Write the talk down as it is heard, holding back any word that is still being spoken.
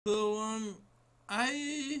So,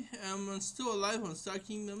 I am still alive on Star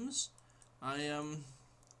Kingdoms. I am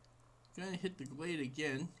gonna hit the Glade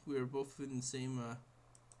again. We are both in the same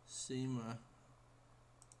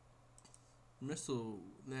missile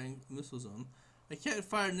zone. I can't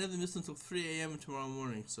fire another missile until 3 a.m. tomorrow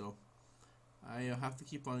morning, so I have to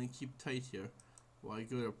keep tight here while I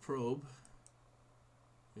go to probe.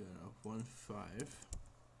 Yeah, 1-5.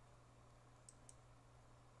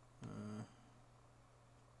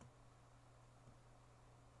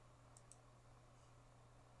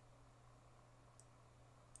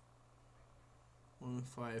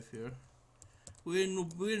 1-5 here. We're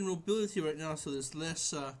in mobility right now, so there's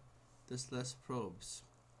less probes.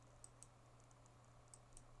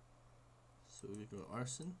 So we go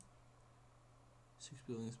arson. 6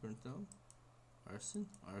 buildings burnt down. Arson,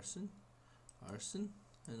 arson, arson,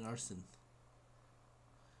 and arson.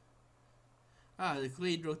 Ah, the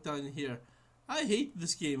Glade wrote down here. I hate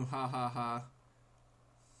this game, ha ha ha.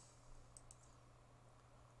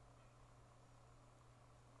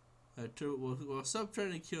 Well, stop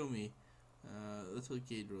trying to kill me. That's what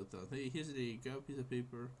Glade wrote down. Hey, here's a grab a piece of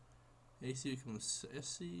paper. AC becomes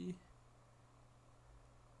SC.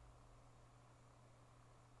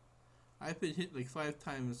 I've been hit like 5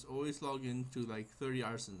 times, always log into like 30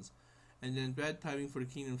 arsons. And then bad timing for the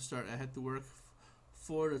kingdom start. I had to work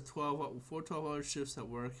 4 12-hour shifts at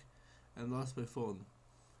work and lost my phone.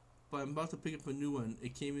 But I'm about to pick up a new one.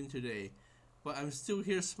 It came in today. But I'm still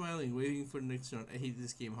here smiling, waiting for the next round. I hate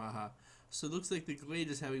this game, haha. So it looks like the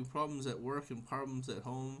Glade is having problems at work and problems at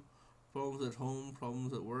home. Problems at home,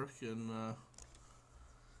 problems at work, and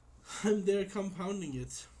I'm there compounding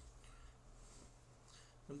it.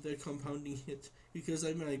 Because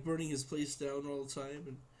I'm like burning his place down all the time,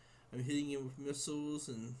 and I'm hitting him with missiles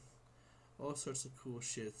and all sorts of cool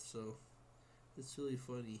shit. So it's really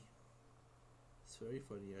funny. It's very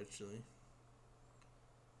funny, actually.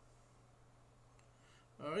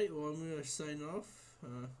 Alright, well, I'm gonna sign off.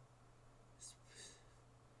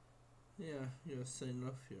 Sign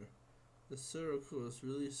off here. The circle is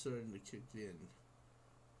really starting to kick in.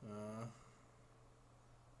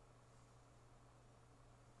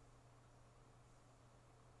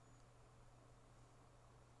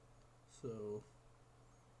 So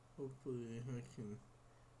hopefully I can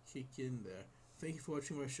kick in there. Thank you for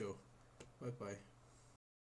watching my show. Bye bye.